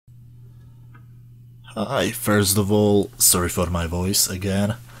Hi, first of all, sorry for my voice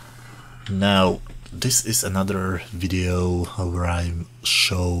again. Now, this is another video where I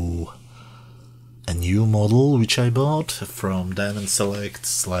show a new model which I bought from Diamond Select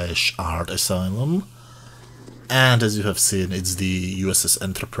 / Art Asylum. And as you have seen, it's the USS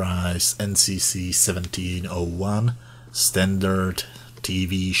Enterprise NCC 1701 standard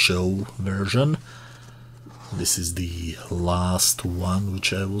TV show version. This is the last one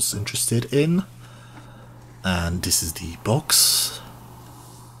which I was interested in. And this is the box.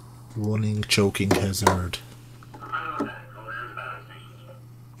 Warning, choking hazard.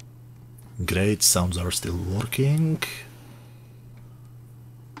 Great, sounds are still working.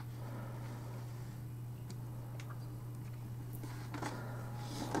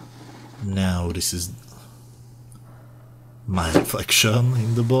 Now this is my reflection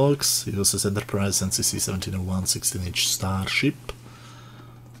in the box. USS Enterprise NCC 1701 16-inch starship.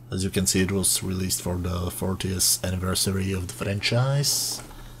 As you can see, it was released for the 40th anniversary of the franchise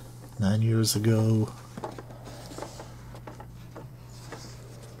 9 years ago.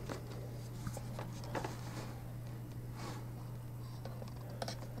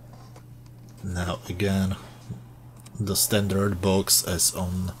 Now again, the standard box as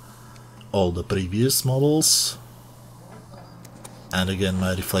on all the previous models. And again,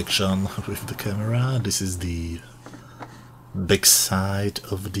 my reflection with the camera. This is the back side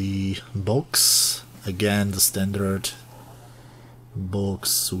of the box. Again, the standard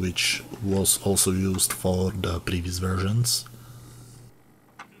box which was also used for the previous versions.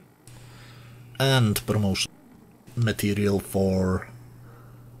 And promotion material for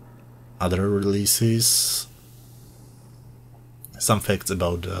other releases. Some facts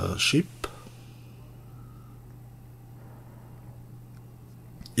about the ship.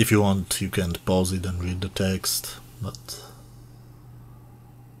 If you want, you can pause it and read the text, but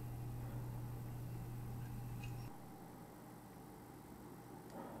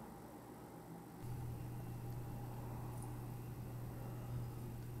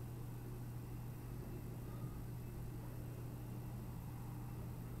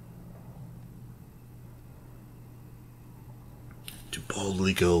to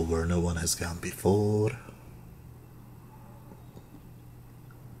boldly go where no one has gone before.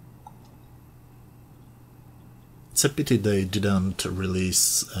 It's a pity they didn't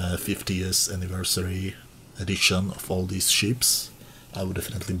release a 50th anniversary edition of all these ships. I would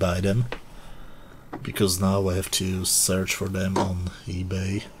definitely buy them, because now I have to search for them on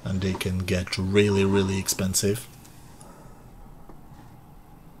eBay and they can get really expensive.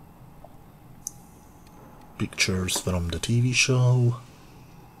 Pictures from the TV show.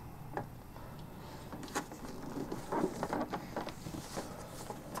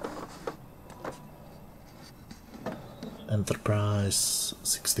 Enterprise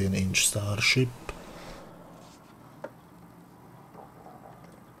 16-inch starship.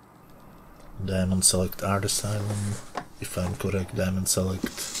 Diamond Select Art Asylum. If I'm correct, Diamond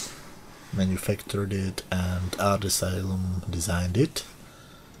Select manufactured it and Art Asylum designed it.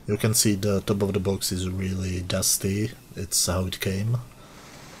 You can see the top of the box is really dusty. It's how it came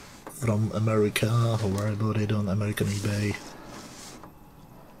from America, where I bought it on American eBay.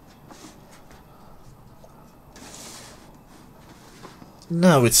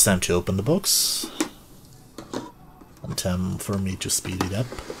 Now it's time to open the box, and time for me to speed it up.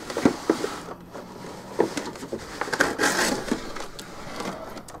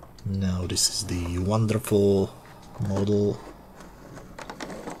 Now this is the wonderful model.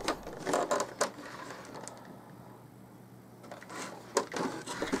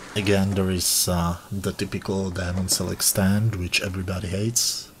 Again, there is the typical Diamond Select stand, which everybody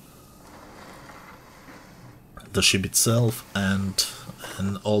hates. The ship itself and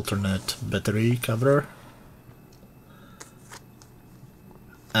an alternate battery cover.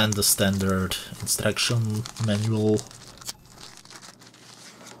 And the standard instruction manual.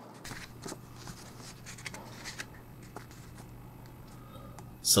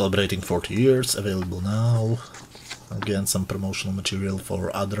 Celebrating 40 years, available now. Again, some promotional material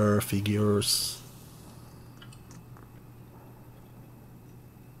for other figures.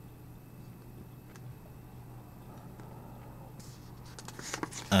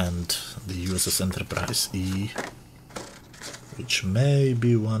 And the USS Enterprise E, which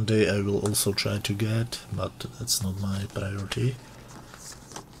maybe one day I will also try to get, but that's not my priority.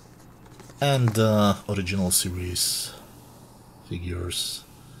 And the original series figures.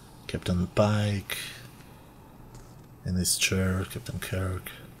 Captain Pike in his chair, Captain Kirk.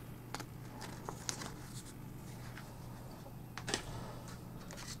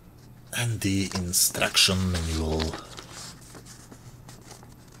 And the instruction manual.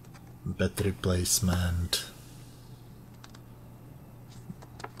 battery placement,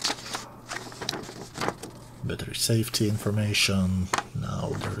 battery safety information. Now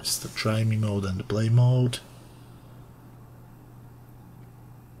there is the try me mode and the play mode.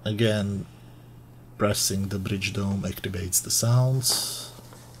 Again, pressing the bridge dome activates the sounds.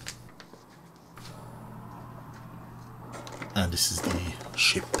 And this is the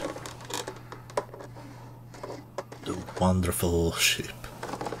ship. The wonderful ship.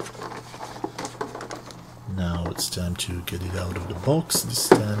 Now it's time to get it out of the box. This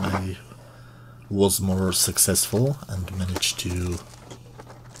time I was more successful and managed to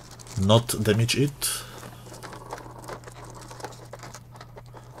not damage it.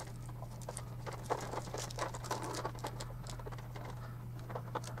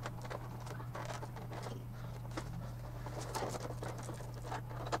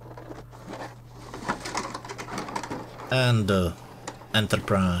 And the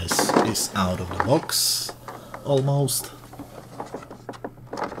Enterprise is out of the box, almost.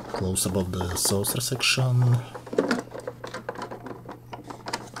 Close above the saucer section.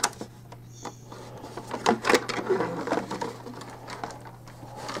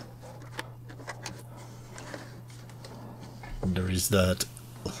 There is that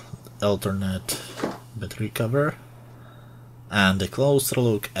alternate battery cover. And a closer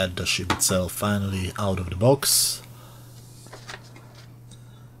look at the ship itself, finally out of the box.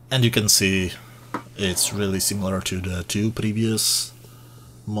 And you can see it's really similar to the two previous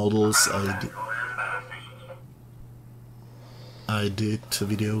models I did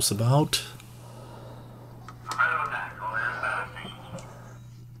videos about.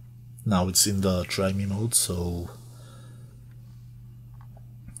 Now it's in the try me mode, so...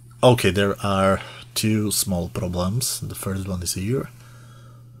 Okay, there are two small problems. The first one is here.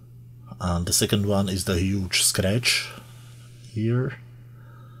 And the second one is the huge scratch here.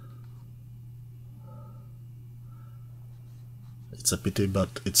 It's a pity,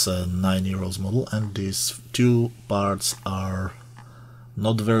 but it's a 9-year-old model, and these two parts are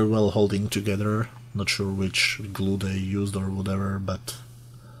not very well holding together. Not sure which glue they used or whatever, but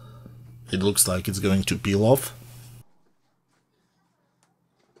it looks like it's going to peel off.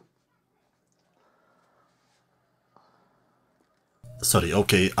 Sorry,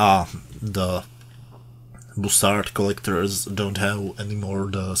 okay, the Bussard collectors don't have anymore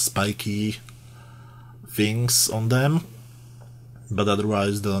the spiky things on them. But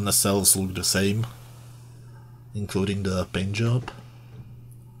otherwise the nacelles look the same, including the paint job.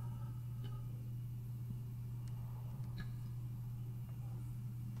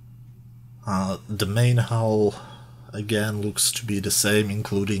 The main hull again looks to be the same,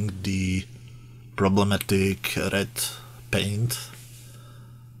 including the problematic red paint.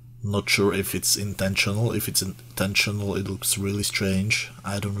 Not sure if it's intentional. If it's intentional, it looks really strange.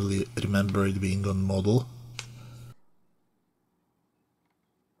 I don't really remember it being on model.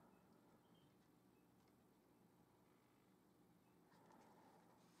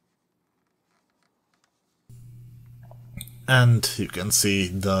 And you can see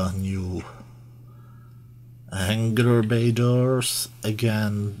the new hangar bay doors.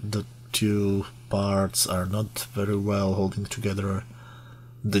 Again, the two parts are not very well holding together.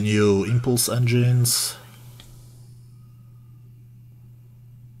 The new impulse engines.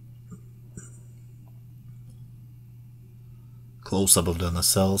 Close up of the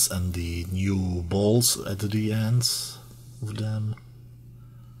nacelles and the new balls at the ends of them.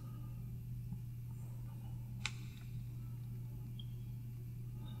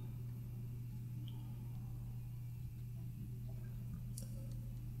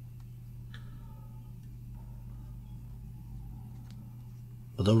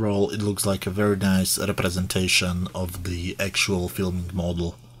 But overall it looks like a very nice representation of the actual filming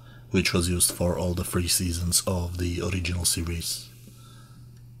model, which was used for all the 3 seasons of the original series.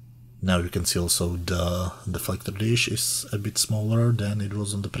 Now you can see also the deflector dish is a bit smaller than it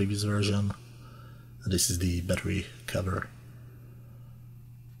was on the previous version. And this is the battery cover.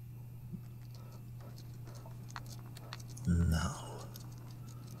 Now,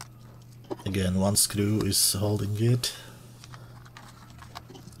 again, one screw is holding it.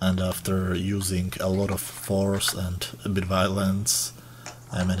 And after using a lot of force and a bit violence,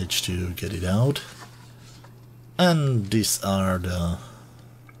 I managed to get it out. And these are the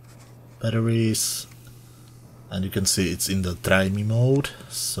batteries, and you can see it's in the try me mode,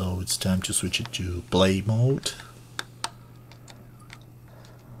 so it's time to switch it to play mode.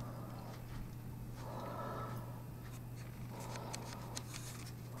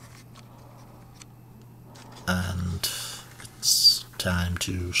 And it's time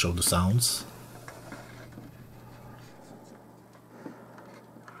to show the sounds.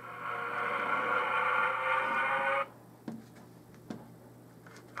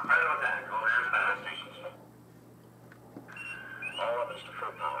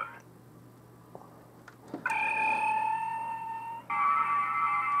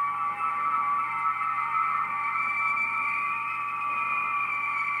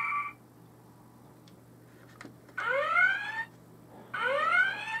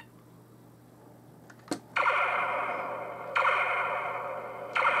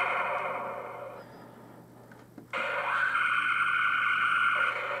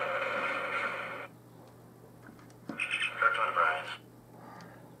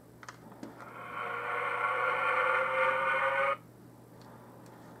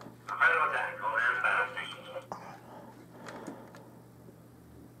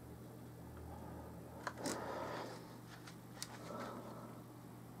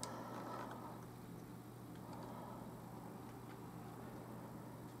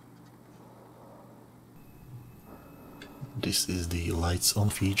 This is the lights on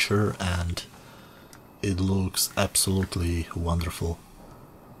feature and it looks absolutely wonderful.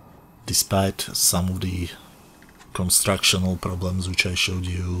 Despite some of the constructional problems which I showed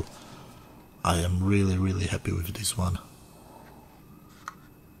you, I am really happy with this one.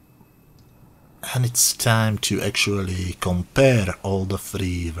 And it's time to actually compare all the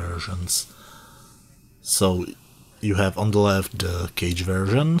three versions. So you have on the left the cage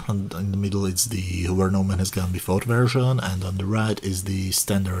version, and in the middle it's the Where No Man Has Gone Before version, and on the right is the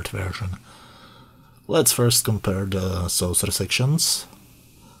standard version. Let's first compare the saucer sections.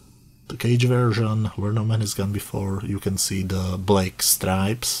 The cage version, Where No Man Has Gone Before, you can see the black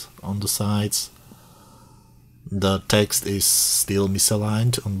stripes on the sides. The text is still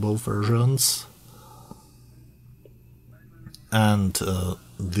misaligned on both versions. And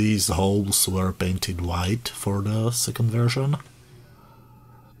these holes were painted white for the second version.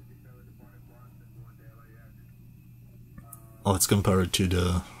 Let's compare it to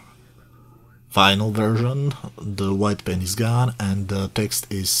the final version. The white paint is gone and the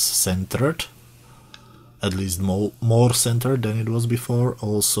text is centered, at least more centered than it was before.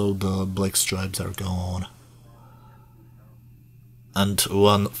 Also the black stripes are gone. And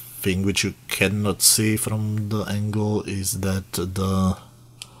one thing which you cannot see from the angle is that the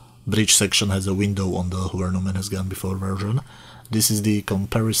bridge section has a window on the Where No Man Has Gone Before version. This is the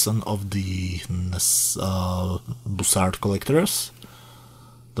comparison of the Bussard collectors.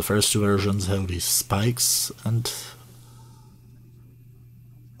 The first two versions have these spikes, but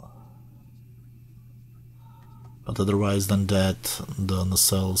otherwise than that the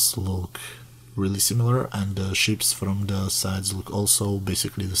nacelles look really similar, and the ships from the sides look also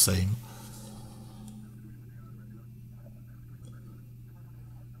basically the same.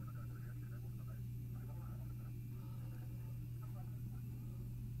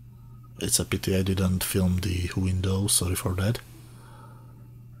 It's a pity I didn't film the window, sorry for that.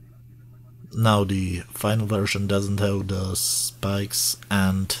 Now the final version doesn't have the spikes,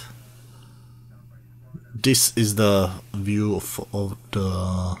 and this is the view of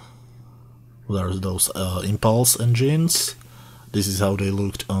the those impulse engines. This is how they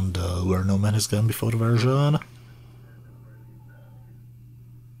looked on the Where No Man Has Gone Before version.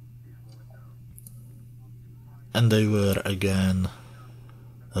 And they were again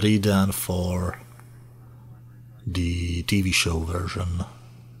redone for the TV show version.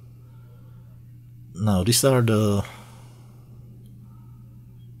 Now these are the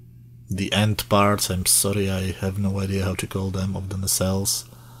end parts. I'm sorry, I have no idea how to call them, of the nacelles.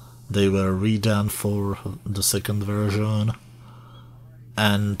 They were redone for the second version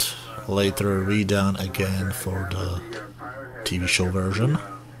and later redone again for the TV show version.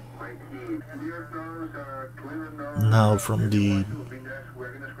 Now from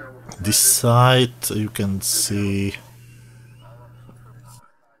this side you can see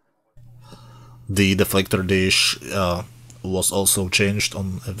the deflector dish was also changed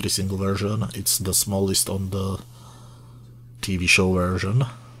on every single version. It's the smallest on the TV show version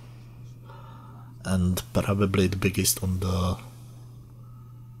and probably the biggest on the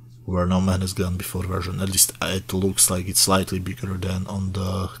Where No Man Has Gone Before version. At least it looks like it's slightly bigger than on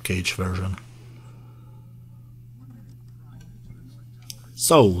the cage version.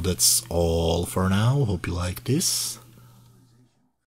 So that's all for now. Hope you like this.